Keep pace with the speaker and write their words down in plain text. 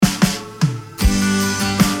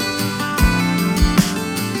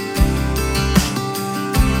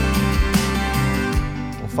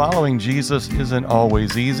Following Jesus isn't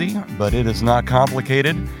always easy, but it is not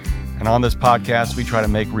complicated. And on this podcast, we try to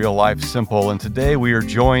make real life simple. And today we are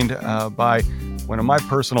joined by one of my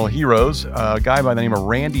personal heroes, a guy by the name of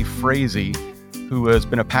Randy Frazee, who has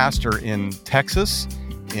been a pastor in Texas,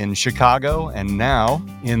 in Chicago, and now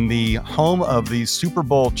in the home of the Super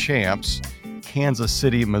Bowl champs, Kansas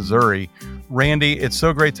City, Missouri. Randy, it's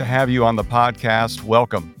so great to have you on the podcast.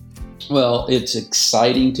 Welcome. Well, it's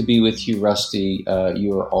exciting to be with you, Rusty.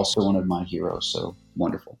 You are also one of my heroes, so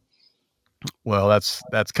wonderful. Well, that's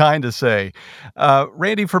kind to say.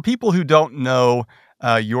 Randy, for people who don't know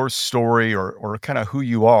your story or kind of who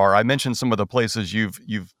you are, I mentioned some of the places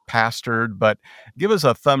you've pastored, but give us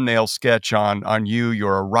a thumbnail sketch on you.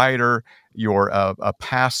 You're a writer, you're a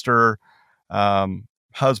pastor,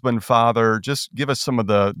 husband, father. Just give us some of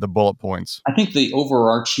the bullet points. I think the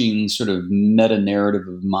overarching sort of meta-narrative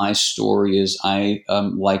of my story is I,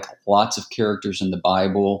 like lots of characters in the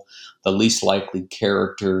Bible, the least likely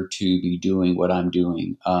character to be doing what I'm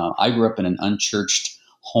doing. I grew up in an unchurched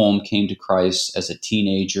home, came to Christ as a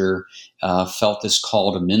teenager, felt this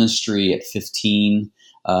call to ministry at 15,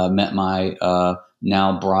 met my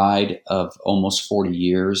now bride of almost 40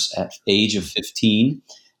 years at age of 15.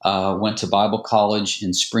 Went to Bible college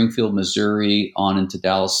in Springfield, Missouri, on into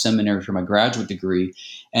Dallas Seminary for my graduate degree.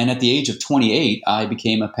 And at the age of 28, I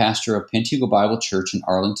became a pastor of Pantego Bible Church in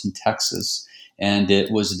Arlington, Texas. And I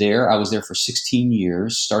was there for 16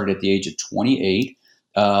 years, started at the age of 28.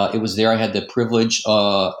 It was there I had the privilege,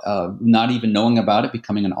 not even knowing about it,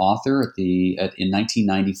 becoming an author in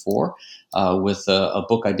 1994 with a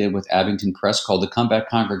book I did with Abington Press called The Comeback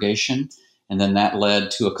Congregation. And then that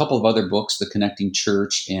led to a couple of other books, The Connecting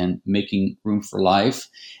Church and Making Room for Life.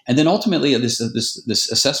 And then ultimately this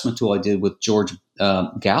assessment tool I did with George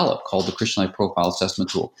Gallup called the Christian Life Profile Assessment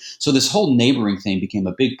Tool. So this whole neighboring thing became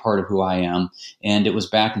a big part of who I am. And it was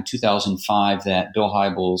back in 2005 that Bill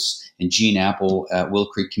Hybels and Gene Apple at Willow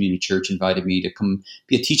Creek Community Church invited me to come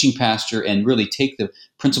be a teaching pastor and really take the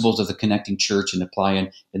principles of the Connecting Church and apply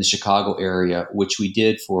in the Chicago area, which we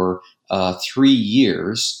did for 3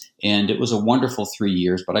 years. And it was a wonderful 3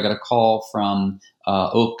 years, but I got a call from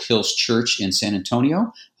Oak Hills Church in San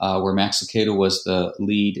Antonio, where Max Lucado was the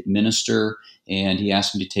lead minister, and he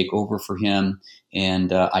asked me to take over for him,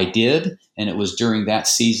 and I did. And it was during that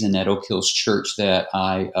season at Oak Hills Church that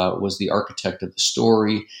I was the architect of the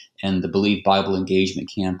story and the Believe Bible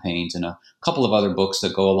Engagement campaigns and a couple of other books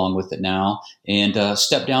that go along with it now, and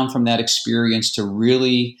stepped down from that experience to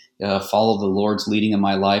really follow the Lord's leading in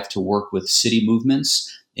my life to work with city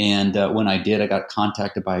movements. And when I did, I got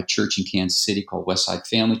contacted by a church in Kansas City called Westside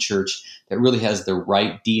Family Church that really has the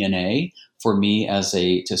right DNA for me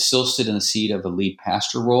to still sit in the seat of a lead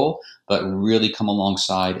pastor role, but really come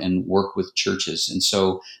alongside and work with churches. And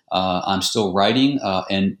so I'm still writing,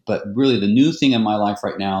 but really the new thing in my life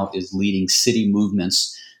right now is leading city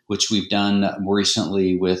movements, which we've done more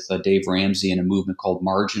recently with Dave Ramsey and a movement called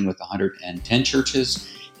Margin with 110 churches.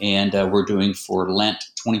 And we're doing for Lent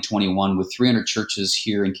 2021 with 300 churches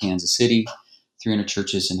here in Kansas City, 300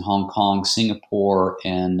 churches in Hong Kong, Singapore,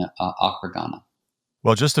 and Accra, Ghana.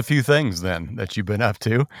 Well, just a few things then that you've been up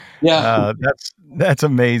to. Yeah. That's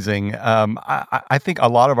amazing. I think a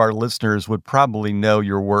lot of our listeners would probably know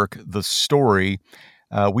your work, The Story.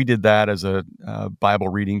 We did that as a Bible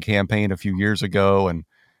reading campaign a few years ago, and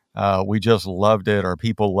we just loved it. Our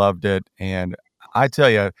people loved it. And I tell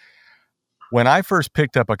you, when I first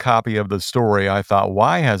picked up a copy of The Story, I thought,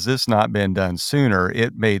 why has this not been done sooner?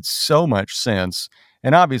 It made so much sense.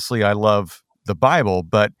 And obviously, I love the Bible,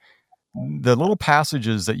 but the little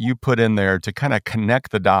passages that you put in there to kind of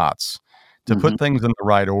connect the dots, to put things in the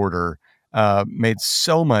right order, made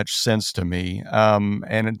so much sense to me,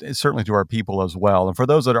 and certainly to our people as well. And for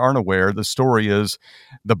those that aren't aware, The Story is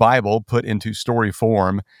the Bible put into story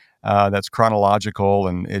form that's chronological,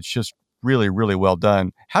 and it's just really, really well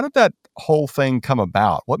done. How did that whole thing come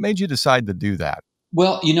about? What made you decide to do that?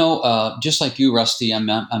 Well, just like you, Rusty,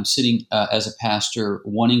 I'm sitting as a pastor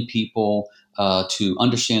wanting people to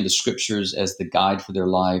understand the scriptures as the guide for their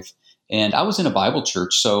life. And I was in a Bible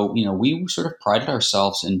church, so, we sort of prided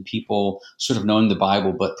ourselves in people sort of knowing the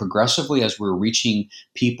Bible, but progressively as we're reaching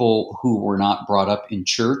people who were not brought up in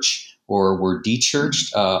church or were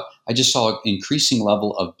de-churched, I just saw an increasing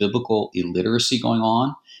level of biblical illiteracy going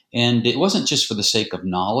on. And it wasn't just for the sake of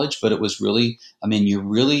knowledge, but it was really,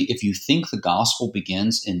 if you think the gospel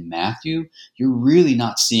begins in Matthew, you're really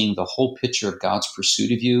not seeing the whole picture of God's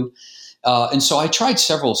pursuit of you. And so I tried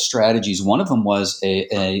several strategies. One of them was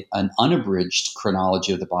an unabridged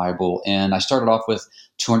chronology of the Bible, and I started off with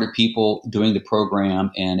 200 people doing the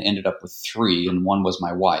program, and ended up with three, and one was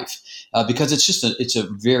my wife, because it's a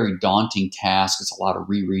very daunting task. It's a lot of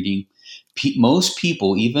rereading. Most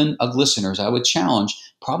people, even of listeners, I would challenge,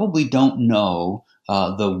 probably don't know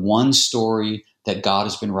the one story that God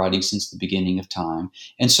has been writing since the beginning of time.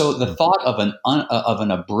 And so the thought of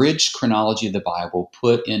an abridged chronology of the Bible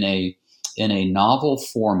put in a novel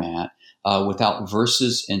format, without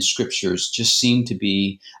verses and scriptures, just seemed to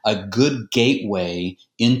be a good gateway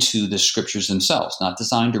into the scriptures themselves. Not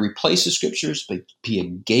designed to replace the scriptures, but be a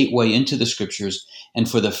gateway into the scriptures. And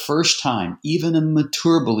for the first time, even a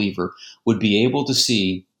mature believer would be able to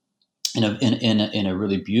see in a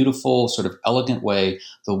really beautiful, sort of elegant way,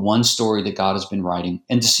 the one story that God has been writing,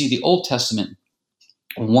 and to see the Old Testament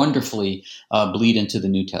wonderfully bleed into the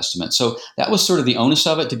New Testament. So that was sort of the onus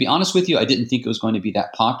of it. To be honest with you, I didn't think it was going to be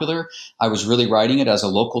that popular. I was really writing it as a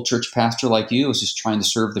local church pastor like you. I was just trying to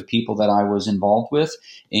serve the people that I was involved with,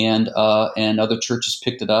 and other churches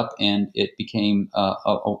picked it up, and it became a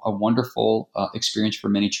wonderful experience for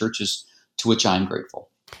many churches, to which I'm grateful.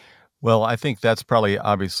 Well, I think that's probably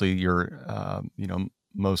obviously your,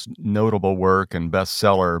 most notable work and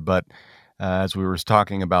bestseller. But as we were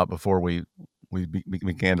talking about before we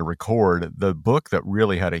began to record, the book that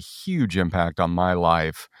really had a huge impact on my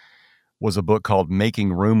life was a book called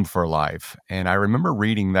Making Room for Life. And I remember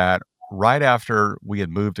reading that right after we had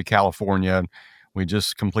moved to California. We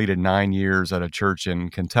just completed 9 years at a church in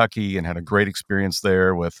Kentucky and had a great experience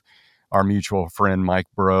there with our mutual friend, Mike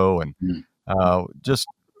Bro. And Mm. just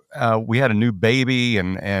we had a new baby,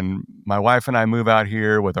 and my wife and I move out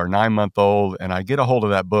here with our 9-month-old, and I get a hold of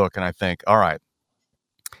that book and I think, all right,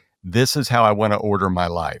 this is how I want to order my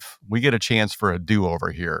life. We get a chance for a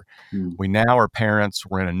do-over here. Mm. We now are parents.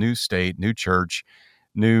 We're in a new state, new church,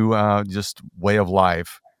 new just way of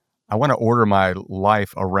life. I want to order my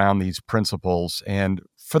life around these principles. And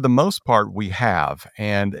for the most part, we have.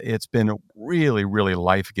 And it's been really, really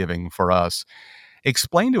life-giving for us.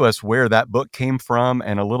 Explain to us where that book came from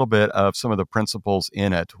and a little bit of some of the principles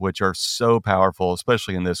in it, which are so powerful,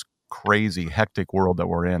 especially in this crazy, hectic world that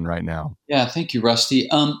we're in right now. Yeah, thank you, Rusty.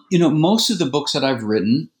 Most of the books that I've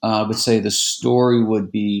written, I would say the story would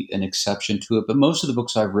be an exception to it, but most of the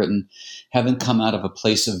books I've written haven't come out of a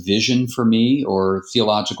place of vision for me or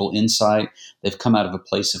theological insight. They've come out of a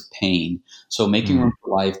place of pain. So Making Mm. Room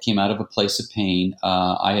for Life came out of a place of pain.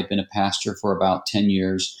 I had been a pastor for about 10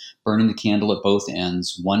 years, burning the candle at both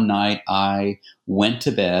ends. One night I went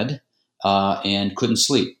to bed and couldn't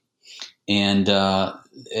sleep. And I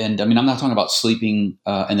mean, I'm not talking about sleeping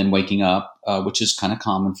and then waking up, which is kind of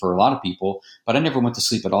common for a lot of people, but I never went to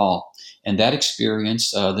sleep at all. And that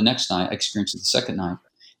experience, the next night, I experienced it the second night.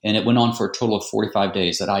 And it went on for a total of 45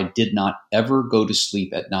 days that I did not ever go to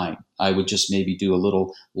sleep at night. I would just maybe do a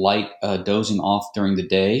little light dozing off during the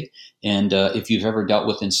day. And if you've ever dealt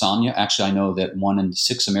with insomnia, actually, I know that 1 in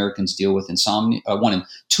 6 Americans deal with insomnia. 1 in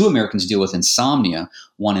 2 Americans deal with insomnia.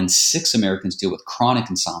 1 in 6 Americans deal with chronic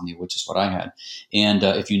insomnia, which is what I had. And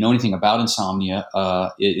if you know anything about insomnia,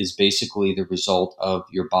 it is basically the result of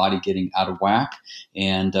your body getting out of whack,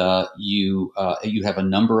 and you have a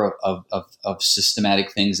number of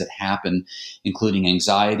systematic things that happen, including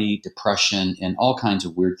anxiety, depression, and all kinds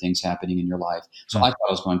of weird things happening in your life. So I thought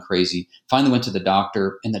I was going crazy. Finally went to the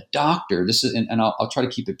doctor, and the doctor, this is, and I'll try to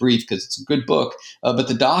keep it brief because it's a good book, but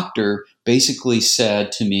the doctor basically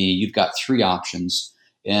said to me, "You've got three options."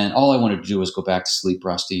 And all I wanted to do was go back to sleep,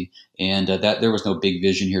 Rusty. And that there was no big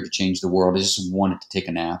vision here to change the world. I just wanted to take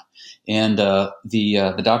a nap. And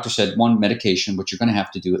the doctor said, one, medication, which you're going to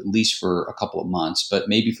have to do at least for a couple of months, but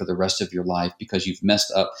maybe for the rest of your life, because you've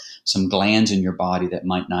messed up some glands in your body that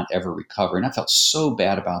might not ever recover. And I felt so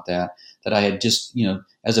bad about that I had just,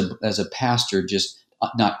 as a pastor, just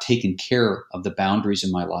not taken care of the boundaries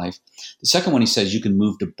in my life. The second one, he says, you can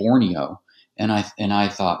move to Borneo. And I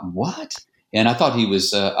thought, what? And I thought he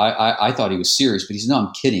was I thought he was serious, but he said, "No,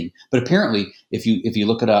 I'm kidding." But apparently, if you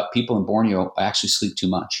look it up, people in Borneo actually sleep too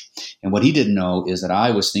much. And what he didn't know is that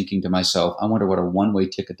I was thinking to myself, "I wonder what a one-way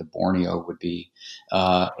ticket to Borneo would be."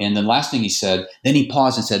 And the last thing he said, then he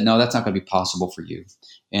paused and said, "No, that's not going to be possible for you."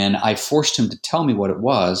 And I forced him to tell me what it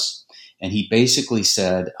was. And he basically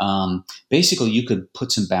said, basically, you could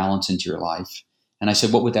put some balance into your life. And I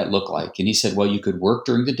said, "What would that look like?" And he said, "Well, you could work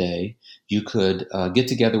during the day. You could get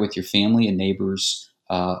together with your family and neighbors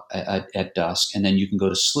at dusk, and then you can go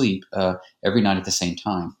to sleep every night at the same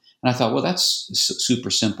time." And I thought, well, that's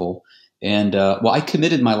super simple. And well, I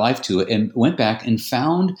committed my life to it and went back and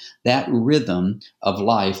found that rhythm of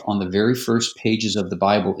life on the very first pages of the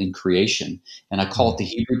Bible in creation. And I call it the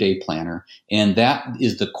Hebrew Day Planner. And that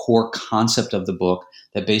is the core concept of the book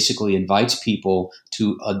that basically invites people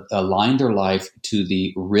to align their life to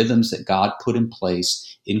the rhythms that God put in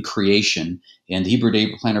place in creation. And the Hebrew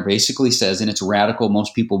Day Planner basically says, and it's radical,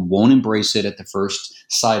 most people won't embrace it at the first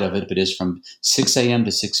sight of it, but it's from 6 a.m.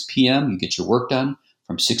 to 6 p.m. You get your work done.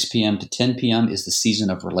 From 6 p.m. to 10 p.m. is the season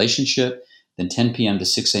of relationship. Then 10 p.m. to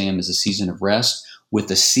 6 a.m. is the season of rest, with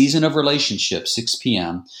the season of relationship, 6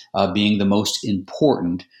 p.m., being the most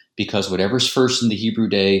important, because whatever's first in the Hebrew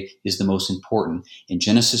day is the most important. In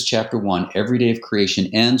Genesis chapter 1, every day of creation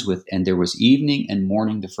ends with, and there was evening and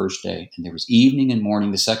morning the first day, and there was evening and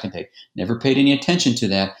morning the second day. Never paid any attention to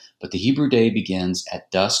that, but the Hebrew day begins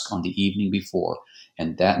at dusk on the evening before.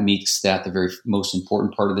 And that makes that the very most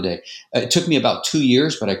important part of the day. It took me about 2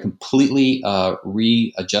 years, but I completely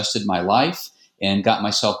readjusted my life and got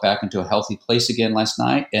myself back into a healthy place again last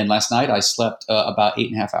night. And last night I slept about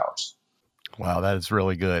 8.5 hours. Wow, that is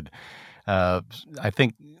really good. Uh, I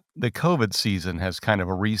think the COVID season has kind of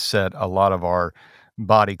reset a lot of our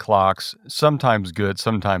body clocks, sometimes good,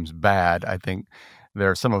 sometimes bad. I think there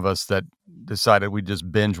are some of us that decided we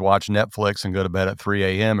just binge watch Netflix and go to bed at 3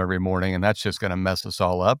 a.m. every morning, and that's just going to mess us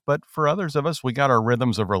all up. But for others of us, we got our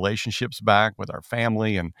rhythms of relationships back with our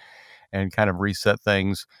family and kind of reset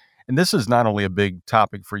things. And this is not only a big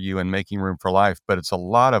topic for you in Making Room for Life, but it's a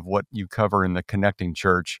lot of what you cover in the Connecting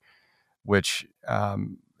Church, which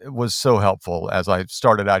was so helpful. As I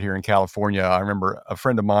started out here in California, I remember a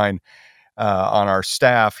friend of mine on our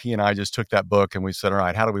staff, he and I just took that book and we said, all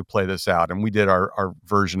right, how do we play this out? And we did our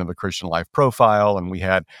version of the Christian Life Profile. And we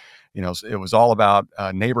had, it was all about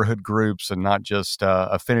neighborhood groups and not just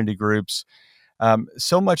affinity groups.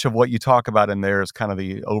 So much of what you talk about in there is kind of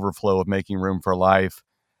the overflow of Making Room for Life,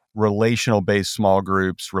 relational-based small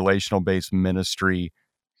groups, relational-based ministry.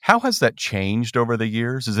 How has that changed over the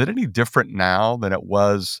years? Is it any different now than it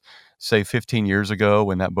was, say, 15 years ago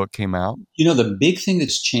when that book came out? The big thing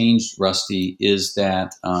that's changed, Rusty, is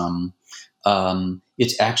that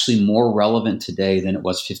it's actually more relevant today than it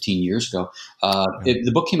was 15 years ago.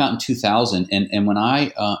 The book came out in 2000, and when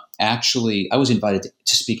I was invited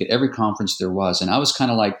to speak at every conference there was, and I was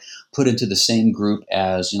kind of like put into the same group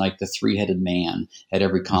as like the three-headed man at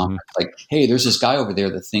every conference. Mm-hmm. Like, hey, there's this guy over there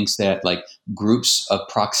that thinks that like groups of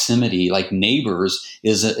proximity, like neighbors,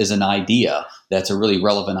 is an idea that's a really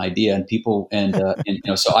relevant idea, and people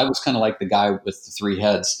so I was kind of like the guy with the three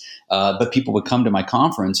heads. But people would come to my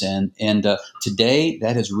conference, and today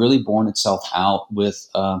that has really borne itself out with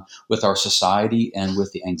our society and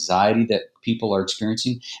with the anxiety that people are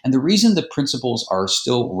experiencing. And the reason the principles are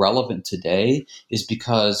still relevant today is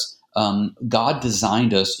because God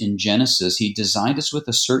designed us in Genesis. He designed us with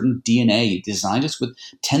a certain DNA. He designed us with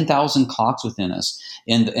 10,000 clocks within us,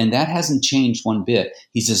 and that hasn't changed one bit.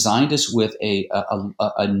 He's designed us with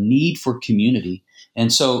a need for community.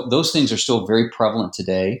 And so those things are still very prevalent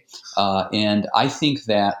today. And I think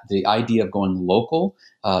that the idea of going local,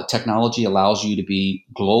 technology allows you to be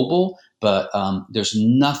global, but there's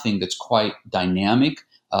nothing that's quite dynamic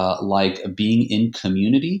like being in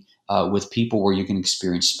community with people where you can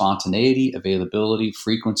experience spontaneity, availability,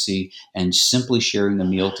 frequency, and simply sharing the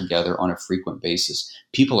meal together on a frequent basis.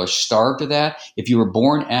 People are starved of that. If you were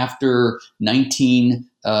born after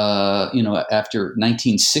after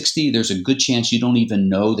 1960, there's a good chance you don't even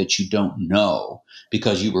know that you don't know,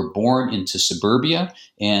 because you were born into suburbia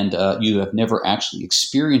and you have never actually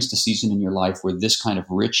experienced a season in your life where this kind of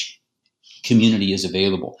rich community is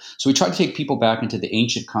available. So we try to take people back into the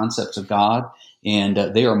ancient concepts of God, and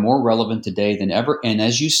they are more relevant today than ever. And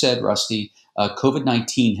as you said, Rusty,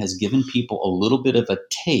 COVID-19 has given people a little bit of a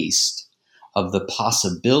taste of the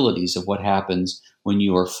possibilities of what happens when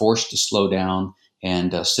you are forced to slow down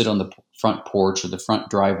and sit on the front porch or the front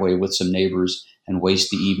driveway with some neighbors and waste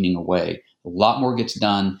the evening away. A lot more gets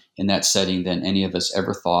done in that setting than any of us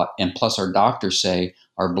ever thought. And plus, our doctors say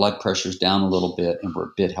our blood pressure's down a little bit and we're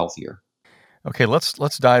a bit healthier. Okay, let's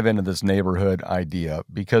dive into this neighborhood idea,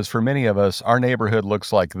 because for many of us, our neighborhood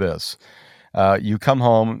looks like this. You come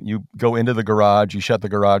home, you go into the garage, you shut the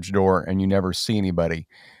garage door, and you never see anybody.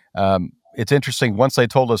 It's interesting. Once they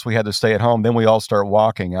told us we had to stay at home, then we all start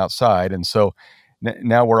walking outside. And so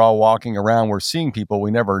now we're all walking around. We're seeing people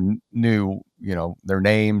we never knew, their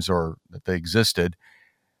names or that they existed.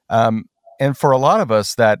 And for a lot of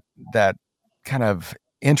us, that kind of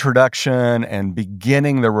introduction and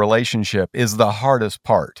beginning the relationship is the hardest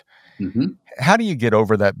part. Mm-hmm. How do you get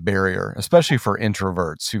over that barrier, especially for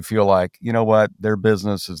introverts who feel like, you know what, their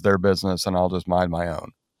business is their business and I'll just mind my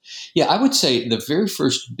own? Yeah, I would say the very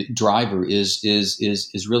first driver is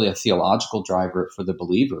really a theological driver for the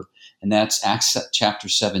believer, and that's Acts chapter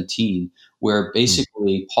 17, where Mm.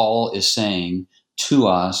 basically Paul is saying to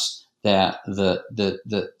us that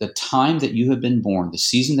the time that you have been born, the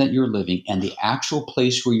season that you're living, and the actual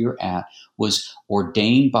place where you're at was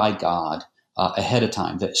ordained by God ahead of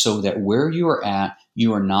time. That so that where you are at,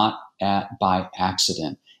 you are not at by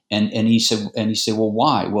accident. And he said, well,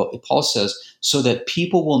 why? Well, Paul says, so that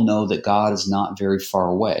people will know that God is not very far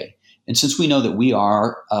away. And since we know that we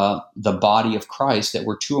are the body of Christ, that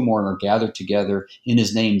where two or more are gathered together in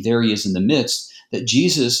his name, there he is in the midst, that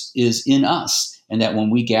Jesus is in us. And that when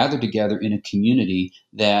we gather together in a community,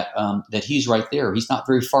 that he's right there. He's not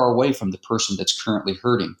very far away from the person that's currently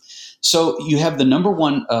hurting. So you have the number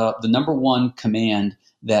one command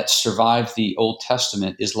that survived the Old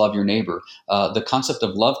Testament is love your neighbor. The concept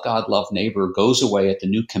of love God, love neighbor goes away at the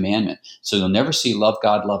new commandment. So you'll never see love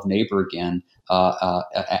God, love neighbor again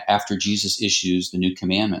after Jesus issues the new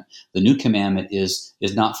commandment. The new commandment is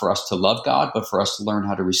not for us to love God, but for us to learn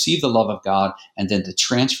how to receive the love of God and then to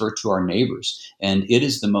transfer it to our neighbors. And it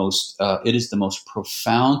is the most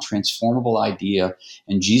profound, transformable idea.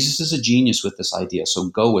 And Jesus is a genius with this idea. So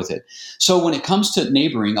go with it. So when it comes to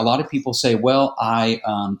neighboring, a lot of people say, "Well, I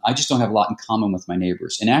just don't have a lot in common with my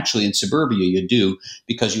neighbors." And actually, in suburbia, you do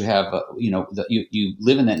because you have you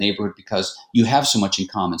live in that neighborhood because you have so much in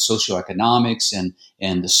common, socioeconomics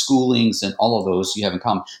and the schoolings and all of those you have in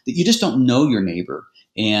common that you just don't know your neighbor.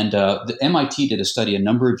 And the MIT did a study a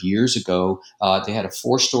number of years ago. They had a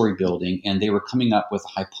 4-story building, and they were coming up with a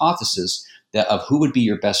hypothesis of who would be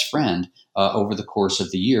your best friend over the course of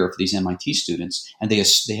the year for these MIT students. And they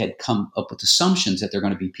had come up with assumptions that they're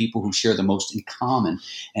going to be people who share the most in common.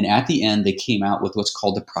 And at the end, they came out with what's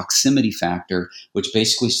called the proximity factor, which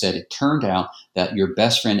basically said it turned out that your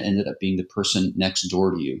best friend ended up being the person next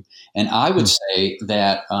door to you. And I would Mm. say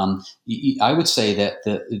that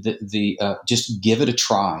the just give it a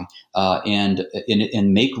try and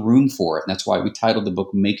make room for it. And that's why we titled the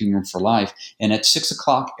book "Making Room for Life." And at 6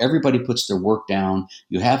 o'clock, everybody puts their work down.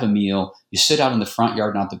 You have a meal. You sit out in the front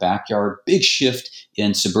yard, not the backyard. Big shift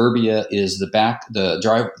in suburbia is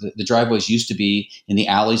the driveways used to be in the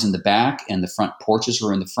alleys in the back, and the front porches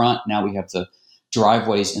were in the front. Now we have the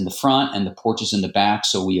driveways in the front and the porches in the back.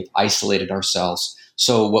 So we have isolated ourselves.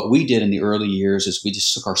 So what we did in the early years is we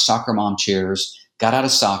just took our soccer mom chairs, got out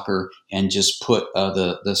of soccer, and just put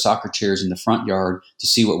the soccer chairs in the front yard to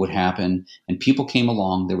see what would happen. And people came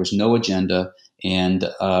along. There was no agenda. And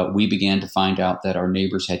we began to find out that our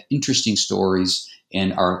neighbors had interesting stories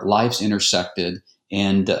and our lives intersected.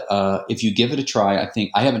 And if you give it a try, I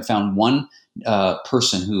think I haven't found one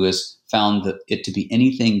person who has found it to be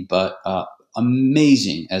anything but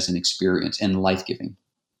amazing as an experience and life giving.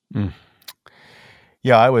 Mm.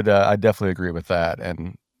 Yeah, I definitely agree with that,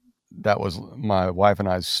 and that was my wife and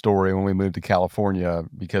I's story when we moved to California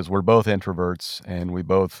because we're both introverts and we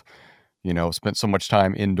both, spent so much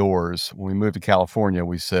time indoors. When we moved to California,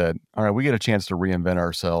 we said, "All right, we get a chance to reinvent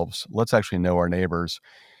ourselves. Let's actually know our neighbors,"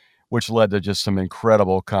 which led to just some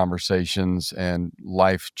incredible conversations and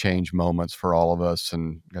life change moments for all of us,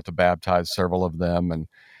 and got to baptize several of them, and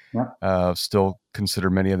Yeah. still consider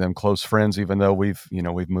many of them close friends, even though we've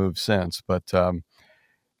moved since. But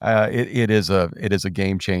it is a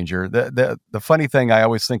game changer. The funny thing I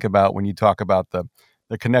always think about when you talk about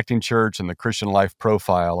the connecting church and the Christian life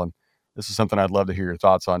profile, and this is something I'd love to hear your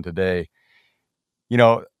thoughts on today.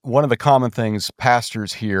 One of the common things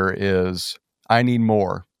pastors hear is, "I need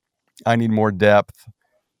more. I need more depth.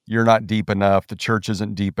 You're not deep enough. The church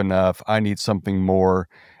isn't deep enough. I need something more."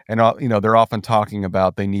 And they're often talking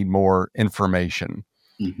about they need more information.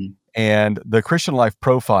 Hmm. And the Christian life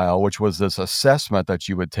profile, which was this assessment that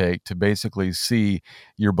you would take to basically see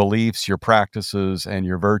your beliefs, your practices, and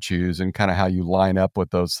your virtues, and kind of how you line up with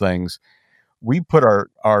those things. We put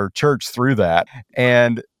our church through that.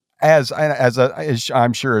 And as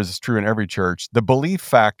I'm sure is true in every church, the belief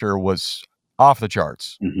factor was off the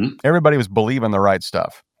charts. Hmm. Everybody was believing the right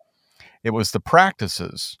stuff. It was the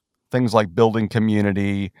practices, things like building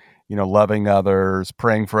community, loving others,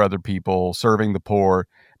 praying for other people, serving the poor,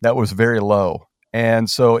 that was very low. And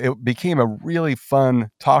so it became a really fun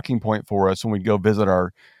talking point for us when we'd go visit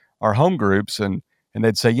our home groups, and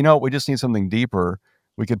they'd say, we just need something deeper.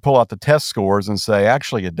 We could pull out the test scores and say,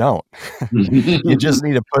 actually, you don't. You just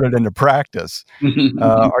need to put it into practice.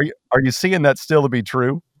 Are you seeing that still to be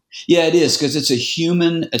true? Yeah, it is because it's a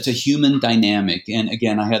human dynamic. And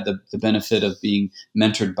again, I had the benefit of being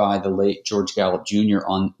mentored by the late George Gallup Jr.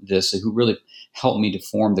 on this, who really helped me to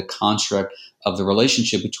form the construct of the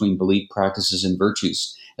relationship between belief, practices, and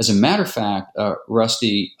virtues. As a matter of fact,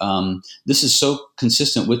 Rusty, this is so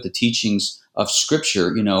consistent with the teachings of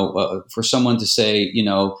Scripture. For someone to say,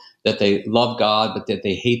 that they love God, but that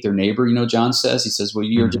they hate their neighbor, John says, he says, well,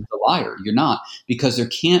 you're just a liar. You're not, because there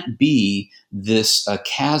can't be this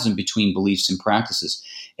chasm between beliefs and practices.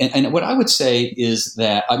 And what I would say is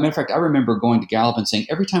that, as a matter of fact, I remember going to Gallup and saying,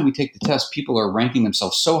 every time we take the test, people are ranking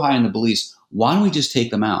themselves so high in the beliefs. Why don't we just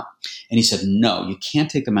take them out? And he said, no, you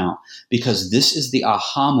can't take them out, because this is the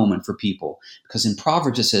aha moment for people. Because in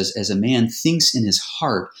Proverbs it says, as a man thinks in his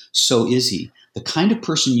heart, so is he. The kind of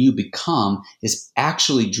person you become is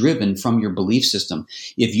actually driven from your belief system.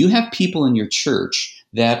 If you have people in your church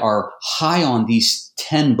that are high on these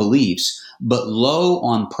 10 beliefs, but low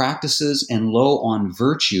on practices and low on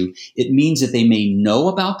virtue, it means that they may know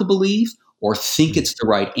about the belief or think it's the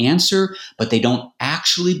right answer, but they don't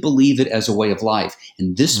actually believe it as a way of life.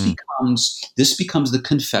 And this becomes the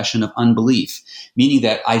confession of unbelief, meaning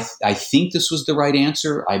that I think this was the right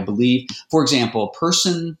answer. I believe, for example, a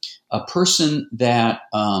person that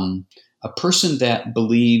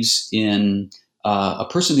believes in a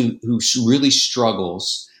person who really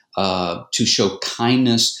struggles to show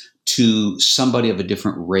kindness to somebody of a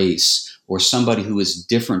different race or somebody who is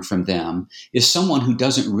different from them is someone who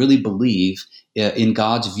doesn't really believe in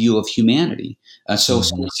God's view of humanity. So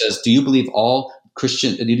someone says, do you believe all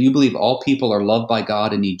people are loved by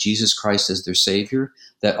God and need Jesus Christ as their Savior?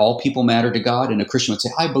 That all people matter to God? And a Christian would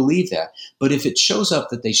say, I believe that. But if it shows up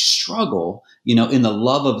that they struggle, in the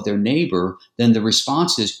love of their neighbor, then the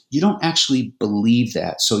response is, you don't actually believe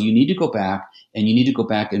that. So you need to go back and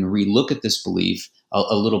relook at this belief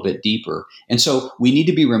a little bit deeper. And so we need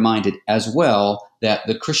to be reminded as well that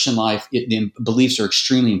the Christian life, the beliefs are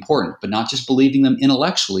extremely important, but not just believing them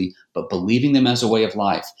intellectually, but believing them as a way of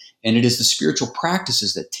life. And it is the spiritual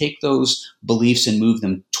practices that take those beliefs and move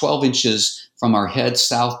them 12 inches from our head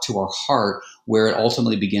south to our heart, where it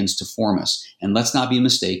ultimately begins to form us. And let's not be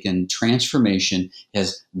mistaken, transformation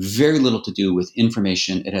has very little to do with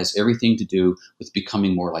information. It has everything to do with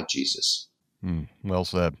becoming more like Jesus. Well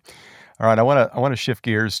said. All right, I want to shift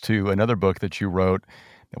gears to another book that you wrote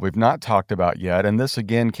that we've not talked about yet, and this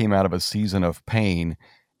again came out of a season of pain,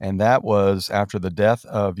 and that was after the death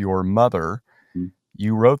of your mother.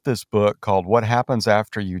 You wrote this book called What Happens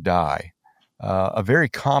After You Die? A very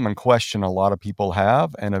common question a lot of people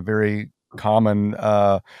have, and a very common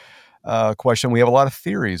question we have a lot of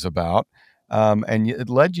theories about. And it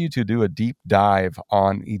led you to do a deep dive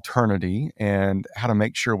on eternity and how to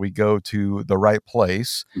make sure we go to the right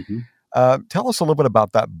place. Tell us a little bit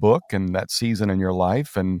about that book and that season in your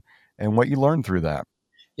life and what you learned through that.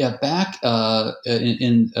 Yeah, back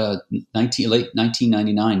in late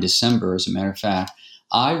 1999, December, as a matter of fact,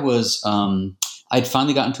 I'd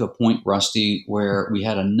finally gotten to a point, Rusty, where we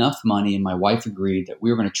had enough money and my wife agreed that we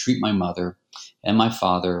were going to treat my mother and my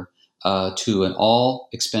father to an all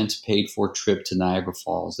expense paid for trip to Niagara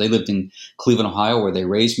Falls. They lived in Cleveland, Ohio, where they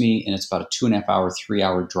raised me, and it's about a 2.5 hour, 3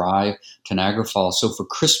 hour drive to Niagara Falls. So for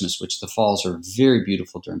Christmas, which the falls are very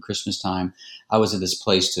beautiful during Christmas time, I was at this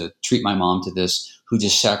place to treat my mom to this, who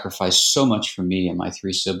just sacrificed so much for me and my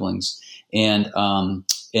 3 siblings. And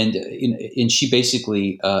she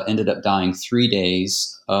basically ended up dying 3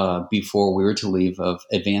 days before we were to leave of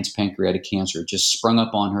advanced pancreatic cancer. It just sprung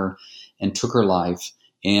up on her and took her life.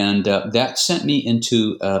 And that sent me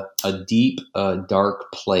into a deep,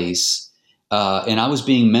 dark place. And I was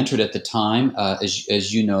being mentored at the time,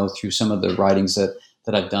 as you know, through some of the writings that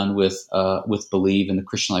I've done with Believe in the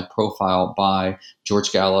Christian Life Profile by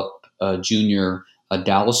George Gallup Jr.,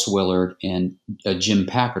 Dallas Willard, and Jim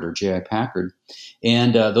Packard, or J.I. Packard.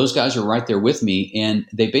 And those guys are right there with me. And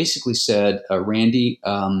they basically said, Randy,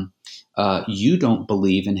 you don't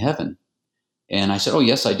believe in heaven. And I said, oh,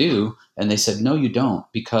 yes, I do. And they said, no, you don't,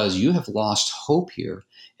 because you have lost hope here.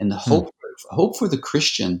 And the hope for the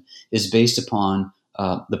Christian is based upon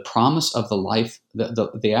the promise of the life,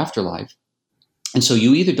 the afterlife. And so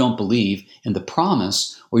you either don't believe in the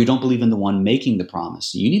promise or you don't believe in the one making the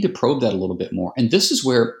promise. You need to probe that a little bit more. And this is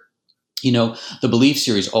where, the Believe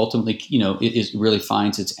series ultimately, it really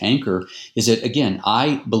finds its anchor, is that, again,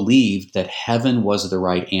 I believed that heaven was the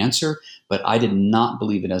right answer, but I did not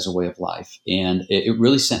believe it as a way of life. And it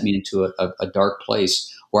really sent me into a dark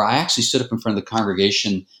place where I actually stood up in front of the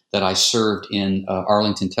congregation that I served in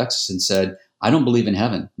Arlington, Texas, and said, I don't believe in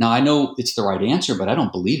heaven. Now, I know it's the right answer, but I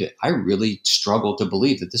don't believe it. I really struggle to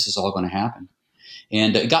believe that this is all going to happen.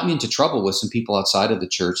 And it got me into trouble with some people outside of the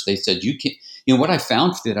church. They said, you can't, what I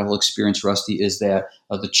found through that whole experience, Rusty, is that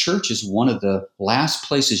the church is one of the last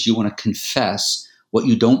places you want to confess what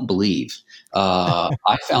you don't believe.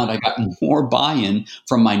 I found I got more buy-in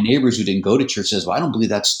from my neighbors who didn't go to church. Says, "Well, I don't believe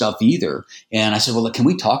that stuff either." And I said, "Well, can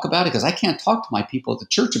we talk about it? Because I can't talk to my people at the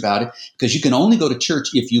church about it, because you can only go to church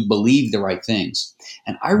if you believe the right things."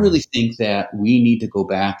 And I Right. really think that we need to go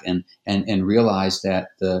back and realize that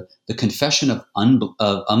the confession of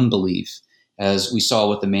unbelief, as we saw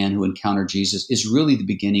with the man who encountered Jesus, is really the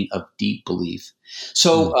beginning of deep belief.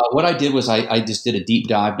 So Mm. what I did was I just did a deep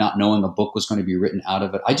dive, not knowing a book was going to be written out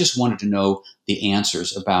of it. I just wanted to know the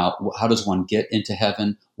answers about how does one get into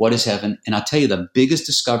heaven? What is heaven? And I'll tell you the biggest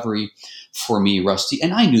discovery for me, Rusty,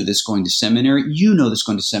 and I knew this going to seminary, you know this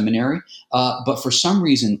going to seminary, but for some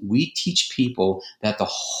reason we teach people that the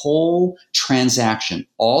whole transaction,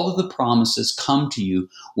 all of the promises come to you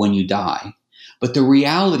when you die. But the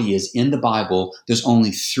reality is, in the Bible, there's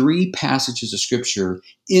only 3 passages of scripture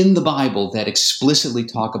in the Bible that explicitly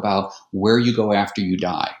talk about where you go after you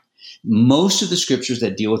die. Most of the scriptures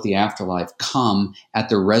that deal with the afterlife come at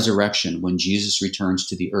the resurrection when Jesus returns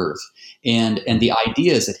to the earth. And the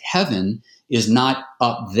idea is that heaven is not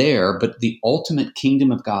up there, but the ultimate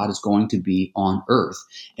kingdom of God is going to be on earth.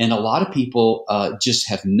 And a lot of people just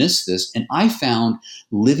have missed this. And I found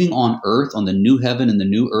living on earth, on the new heaven and the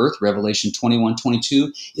new earth, Revelation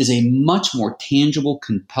 21:22, is a much more tangible,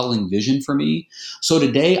 compelling vision for me. So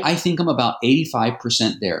today, I think I'm about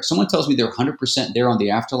 85% there. Someone tells me they're 100% there on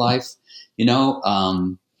the afterlife. You know,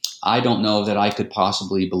 I don't know that I could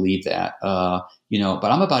possibly believe that.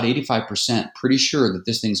 But I'm about 85% pretty sure that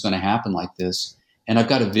this thing's going to happen like this. And I've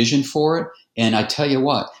got a vision for it. And I tell you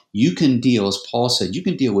what, you can deal, as Paul said, you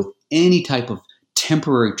can deal with any type of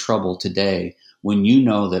temporary trouble today when you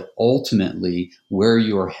know that ultimately where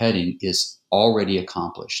you are heading is already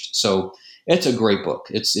accomplished. So it's a great book.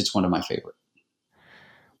 It's one of my favorite.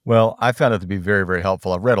 Well, I found it to be very, very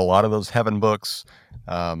helpful. I've read a lot of those heaven books,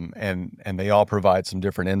 and they all provide some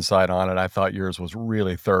different insight on it. I thought yours was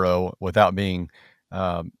really thorough without being,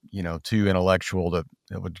 too intellectual that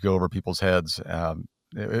would go over people's heads.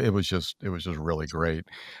 It was just really great.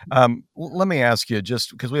 Let me ask you, just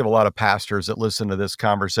because we have a lot of pastors that listen to this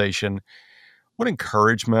conversation, what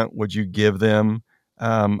encouragement would you give them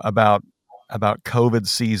about COVID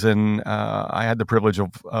season? I had the privilege of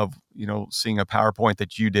seeing a PowerPoint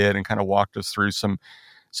that you did and kind of walked us through some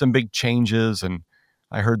big changes. And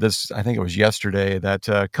I heard this, I think it was yesterday, that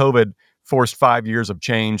COVID forced 5 years of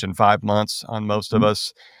change in 5 months on most of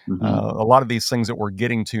us. Mm-hmm. A lot of these things that we're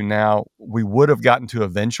getting to now, we would have gotten to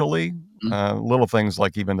eventually. Little things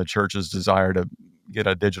like even the church's desire to get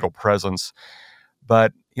a digital presence.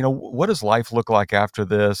 But, what does life look like after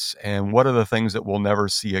this? And what are the things that we'll never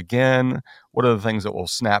see again? What are the things that will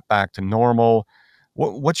snap back to normal?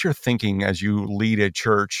 What's your thinking as you lead a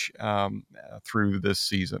church through this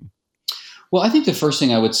season? Well, I think the first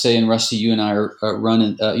thing I would say, and Rusty, you and I are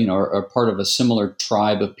running, are part of a similar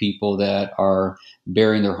tribe of people that are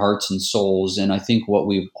bearing their hearts and souls. And I think what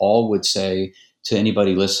we all would say to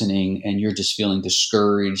anybody listening, and you're just feeling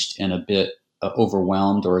discouraged and a bit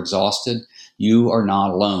overwhelmed or exhausted, you are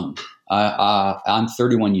not alone. I'm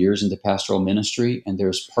 31 years into pastoral ministry, and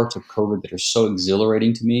there's parts of COVID that are so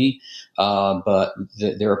exhilarating to me, but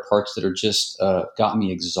there are parts that are just got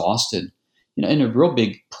me exhausted. And a real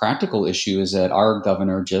big practical issue is that our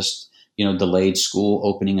governor just, delayed school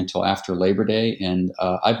opening until after Labor Day. And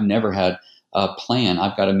I've never had a plan.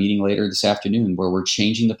 I've got a meeting later this afternoon where we're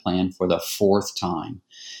changing the plan for the 4th time.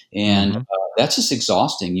 And Hmm. that's just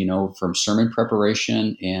exhausting, from sermon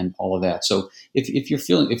preparation and all of that. So if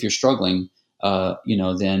you're struggling,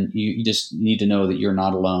 then you just need to know that you're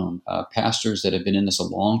not alone. Pastors that have been in this a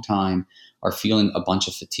long time are feeling a bunch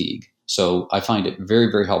of fatigue. So I find it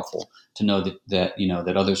very, very helpful to know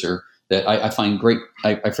that others are, that I find great,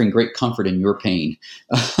 I find great comfort in your pain.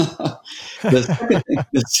 The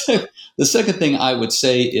second thing I would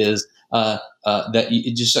say is that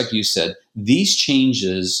just like you said, these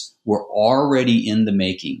changes were already in the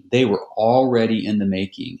making. They were already in the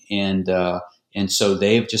making, and so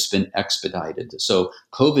they've just been expedited. So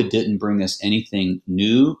COVID didn't bring us anything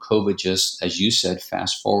new. COVID just, as you said,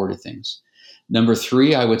 fast forwarded things. Number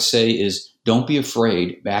 3, I would say, is don't be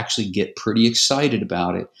afraid. Actually, get pretty excited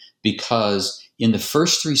about it, because in the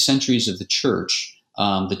first 3 centuries of the church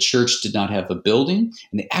did not have a building,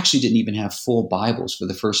 and they actually didn't even have full Bibles for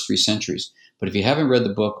the first 3 centuries. But if you haven't read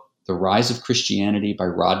the book The Rise of Christianity by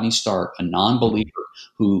Rodney Stark, a non-believer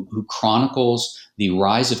who chronicles the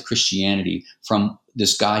rise of Christianity from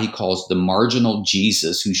this guy he calls the marginal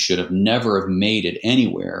Jesus, who should have never have made it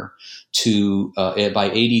anywhere, to by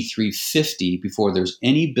AD 350, before there's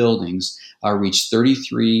any buildings, reached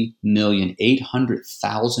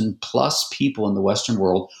 33,800,000 plus people in the Western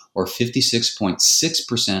world, or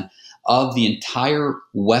 56.6% of the entire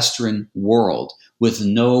Western world with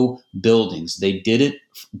no buildings. They did it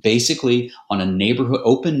basically on a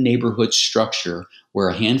open neighborhood structure where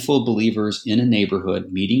a handful of believers in a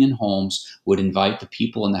neighborhood meeting in homes would invite the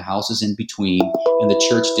people in the houses in between. And the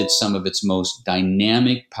church did some of its most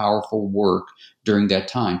dynamic, powerful work during that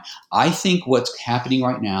time. I think what's happening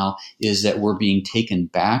right now is that we're being taken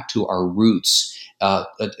back to our roots,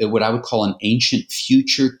 what I would call an ancient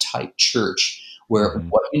future type church, where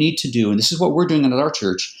what we need to do, and this is what we're doing at our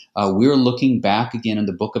church, we're looking back again in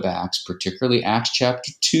the book of Acts, particularly Acts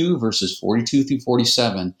chapter 2, verses 42 through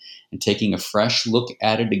 47, and taking a fresh look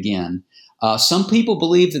at it again. Some people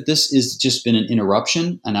believe that this has just been an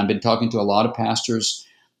interruption, and I've been talking to a lot of pastors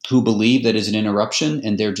who believe that is an interruption,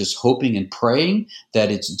 and they're just hoping and praying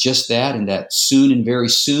that it's just that, and that soon and very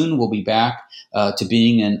soon we'll be back to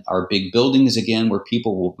being in our big buildings again, where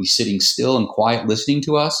people will be sitting still and quiet listening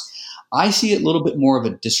to us. I see it a little bit more of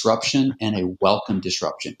a disruption and a welcome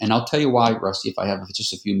disruption. And I'll tell you why, Rusty, if I have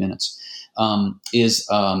just a few minutes,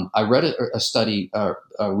 I read a study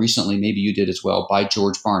recently, maybe you did as well, by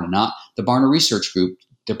George Barna, not the Barna Research Group.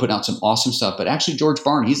 They're putting out some awesome stuff, but actually George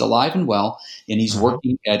Barna, he's alive and well, and he's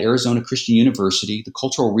working at Arizona Christian University, the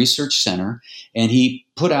Cultural Research Center, and he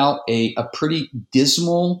put out a pretty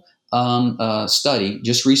dismal study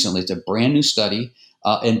just recently. It's a brand new study.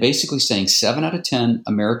 And basically saying 7 out of 10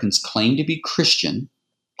 Americans claim to be Christian,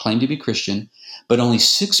 but only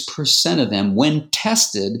 6% of them, when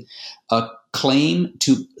tested, claim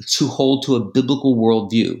to hold to a biblical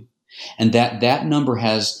worldview. And that number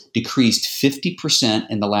has decreased 50%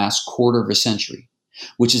 in the last quarter of a century,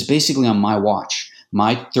 which is basically on my watch.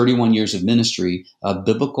 My 31 years of ministry,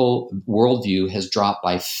 biblical worldview has dropped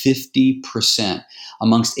by 50%.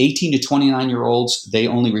 Amongst 18 to 29-year-olds, they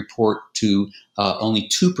only report to only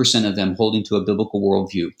 2% of them holding to a biblical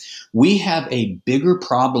worldview. We have a bigger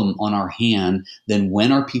problem on our hand than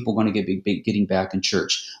when are people going to get getting back in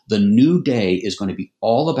church. The new day is going to be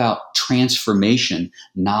all about transformation,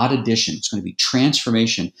 not addition. It's going to be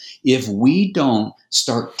transformation. If we don't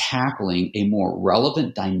start tackling a more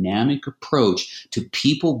relevant, dynamic approach to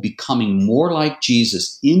people becoming more like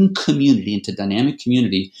Jesus in community, into dynamic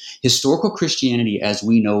community, historical Christianity as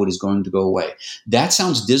we know it is going to go away. That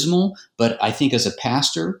sounds dismal, but I think as a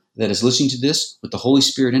pastor that is listening to this with the Holy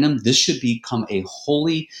Spirit in him, this should become a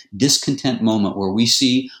holy discontent moment where we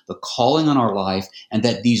see the calling on our life and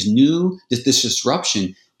that this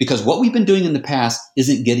disruption, because what we've been doing in the past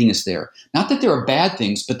isn't getting us there. Not that there are bad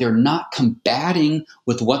things, but they're not combating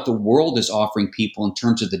with what the world is offering people in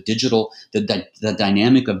terms of the digital, the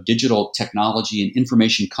dynamic of digital technology and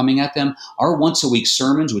information coming at them. Our once-a-week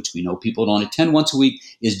sermons, which we know people don't attend once a week,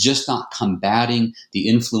 is just not combating the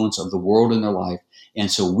influence of the world in their life. And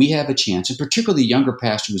so we have a chance, and particularly the younger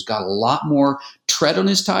pastor who's got a lot more tread on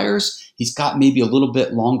his tires, he's got maybe a little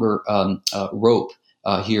bit longer rope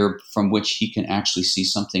here from which he can actually see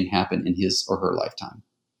something happen in his or her lifetime.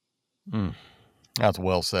 That's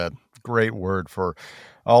well said. Great word for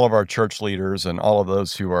all of our church leaders and all of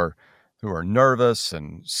those who are nervous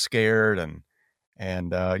and scared,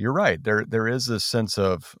 and you're right. There is this sense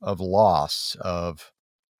of loss.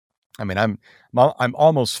 I'm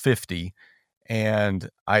almost 50, and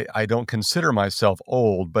I don't consider myself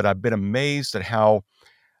old, but I've been amazed at how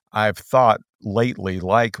I've thought lately,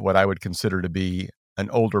 like what I would consider to be an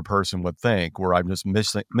older person would think, where I'm just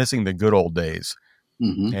missing the good old days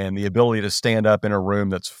and the ability to stand up in a room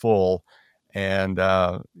that's full and,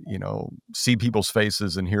 see people's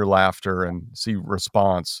faces and hear laughter and see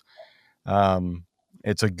response.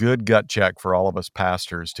 It's a good gut check for all of us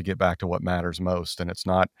pastors to get back to what matters most. And it's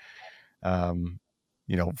not,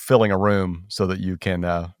 filling a room so that you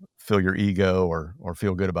can fill your ego or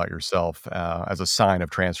feel good about yourself as a sign of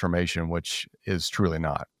transformation, which is truly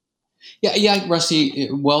not. Yeah, Rusty,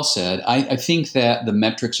 well said. I think that the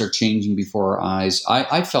metrics are changing before our eyes.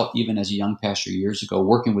 I felt even as a young pastor years ago,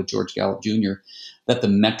 working with George Gallup Jr., that the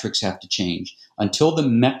metrics have to change. Until the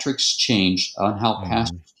metrics change on how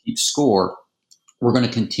pastors keep score, we're going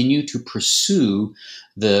to continue to pursue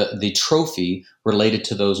the trophy related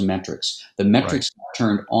to those metrics. The metrics are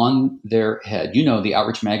turned on their head. The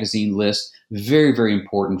Outreach Magazine list, very, very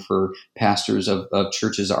important for pastors of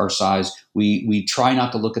churches our size. We try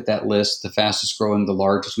not to look at that list, the fastest growing, the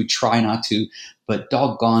largest. We try not to, but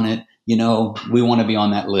doggone it, we want to be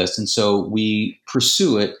on that list. And so we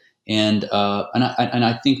pursue it. And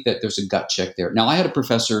I think that there's a gut check there. Now, I had a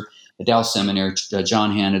professor at Dallas Seminary,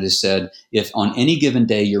 John Hannett, has said, if on any given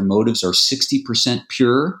day your motives are 60%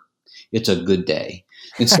 pure, it's a good day.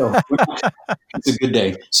 And so it's a good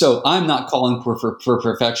day. So I'm not calling for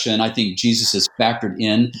perfection. I think Jesus has factored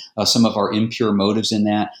in some of our impure motives in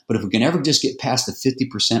that. But if we can ever just get past the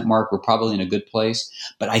 50% mark, we're probably in a good place.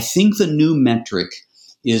 But I think the new metric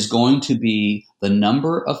is going to be the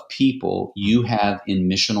number of people you have in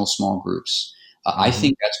missional small groups. I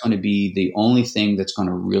think that's going to be the only thing that's going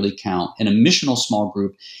to really count. And a missional small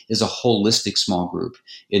group is a holistic small group.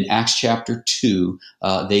 In Acts chapter 2,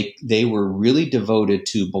 they were really devoted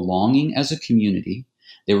to belonging as a community.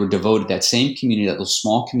 They were devoted, that same community, that little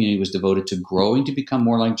small community was devoted to growing to become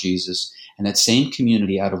more like Jesus. And that same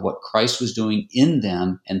community, out of what Christ was doing in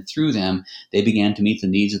them and through them, they began to meet the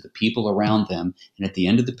needs of the people around them. And at the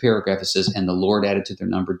end of the paragraph, it says, and the Lord added to their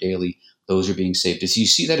number daily those are being saved. So you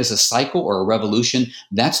see that as a cycle or a revolution.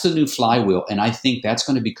 That's the new flywheel. And I think that's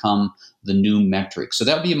going to become the new metric. So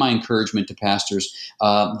that would be my encouragement to pastors.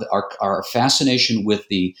 Our fascination with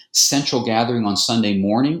the central gathering on Sunday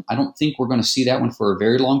morning, I don't think we're going to see that one for a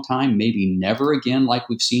very long time, maybe never again like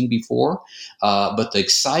we've seen before. But the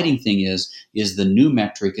exciting thing is the new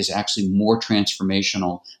metric is actually more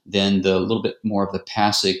transformational than the little bit more of the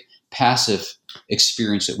passive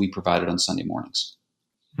experience that we provided on Sunday mornings.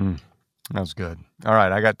 That's good. All right.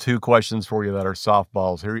 I got 2 questions for you that are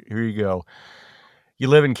softballs. Here you go. You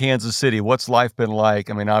live in Kansas City. What's life been like?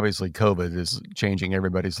 I mean, obviously COVID is changing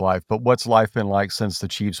everybody's life, but what's life been like since the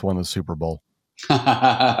Chiefs won the Super Bowl?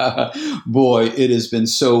 Boy, it has been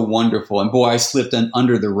so wonderful. And boy, I slipped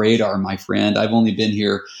under the radar, my friend. I've only been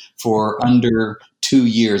here for under 2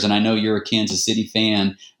 years, and I know you're a Kansas City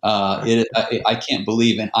fan. I can't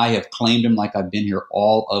believe, and I have claimed him like I've been here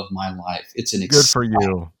all of my life. It's an good for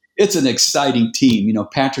you. It's an exciting team. You know,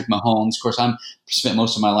 Patrick Mahomes, of course, I'm spent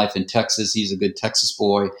most of my life in Texas. He's a good Texas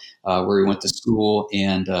boy where he went to school,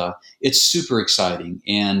 and it's super exciting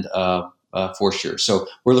and for sure. So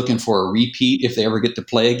we're looking for a repeat if they ever get to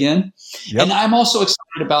play again. Yep. And I'm also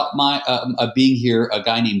excited about my being here. A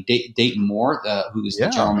guy named Dayton Moore, who is the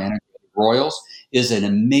general manager of the Royals, is an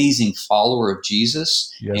amazing follower of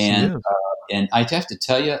Jesus. Yes, he is. And I have to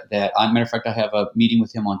tell you that, matter of fact, I have a meeting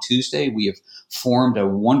with him on Tuesday. We have formed a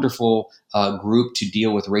wonderful group to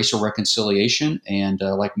deal with racial reconciliation, and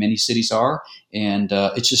like many cities are. And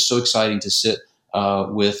it's just so exciting to sit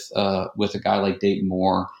with a guy like Dayton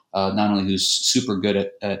Moore, not only who's super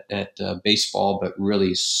good at baseball, but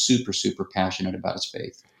really super, super passionate about his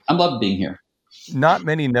faith. I love being here. Not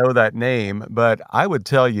many know that name, but I would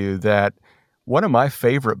tell you that one of my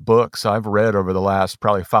favorite books I've read over the last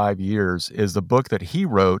probably 5 years is the book that he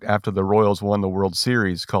wrote after the Royals won the World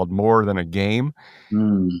Series called More Than a Game.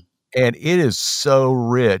 And it is so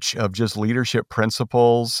rich of just leadership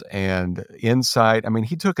principles and insight. I mean,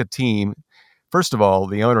 he took a team. First of all,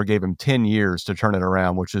 the owner gave him 10 years to turn it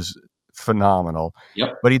around, which is phenomenal.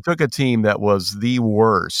 Yep. But he took a team that was the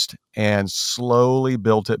worst and slowly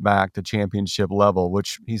built it back to championship level,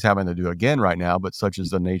 which he's having to do again right now, but such is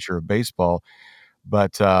the nature of baseball.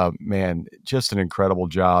 But man, just an incredible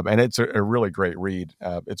job. And it's a really great read.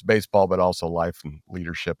 It's baseball, but also life and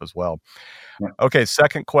leadership as well. Yeah. Okay,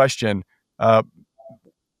 second question.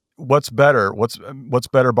 What's better? What's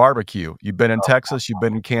better barbecue? You've been in Texas, you've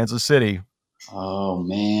been in Kansas City. Oh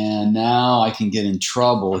man, now I can get in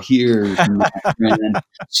trouble here, my friend.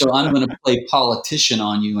 So I'm going to play politician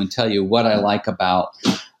on you and tell you what I like about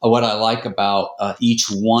each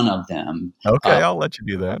one of them. Okay, I'll let you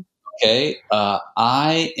do that. Okay,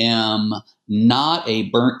 I am not a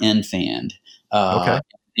burnt end fan. Okay.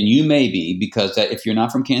 And you may be, because if you're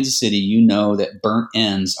not from Kansas City, you know that burnt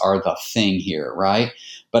ends are the thing here, right?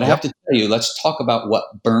 But I have to tell you, let's talk about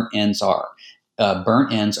what burnt ends are.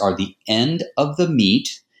 Burnt ends are the end of the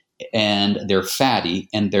meat, and they're fatty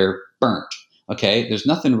and they're burnt. Okay, there's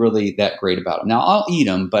nothing really that great about them. Now, I'll eat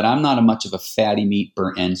them, but I'm not much of a fatty meat,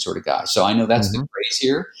 burnt end sort of guy. So I know that's the craze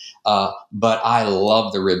here, but I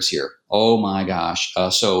love the ribs here. Oh my gosh!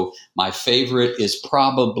 So my favorite is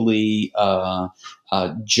probably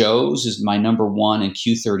Joe's is my number one, and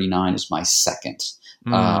Q39 is my second.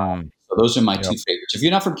 So those are my two favorites. If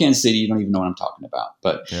you're not from Kansas City, you don't even know what I'm talking about.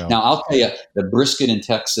 But now I'll tell you, the brisket in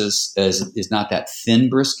Texas is not that thin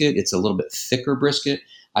brisket. It's a little bit thicker brisket.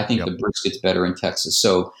 I think the brisket's better in Texas.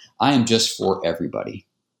 So I am just for everybody.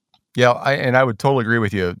 Yeah, I would totally agree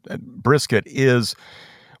with you. Brisket is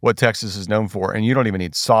what Texas is known for, and you don't even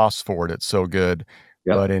need sauce for it. It's so good.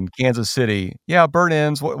 Yep. But in Kansas City, burnt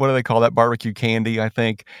ends, what do they call that? Barbecue candy, I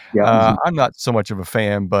think. I'm not so much of a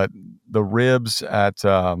fan, but the ribs at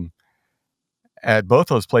both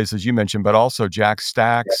those places you mentioned, but also Jack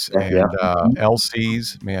Stacks and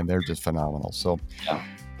LC's, man, they're just phenomenal. So,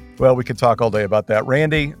 well, we could talk all day about that.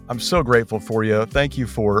 Randy, I'm so grateful for you. Thank you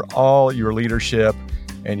for all your leadership.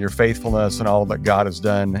 and your faithfulness and all that God has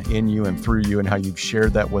done in you and through you, and how you've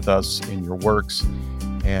shared that with us in your works.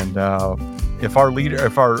 And if our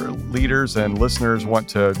leaders and listeners want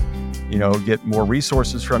to, get more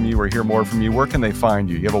resources from you or hear more from you, where can they find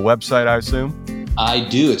you? You have a website, I assume? I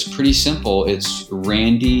do. It's pretty simple. It's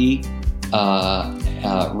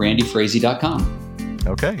randyfrazee.com.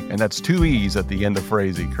 Okay, and that's 2 E's at the end of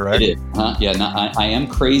Frazee, correct? It is. Yeah, I am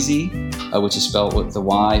Crazy, which is spelled with the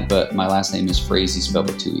Y, but my last name is Frazee, spelled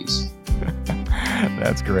with 2 E's.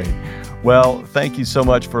 That's great. Well, thank you so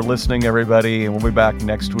much for listening, everybody, and we'll be back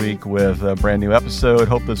next week with a brand new episode.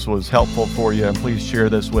 Hope this was helpful for you, and please share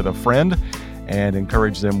this with a friend and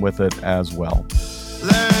encourage them with it as well.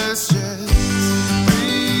 Let's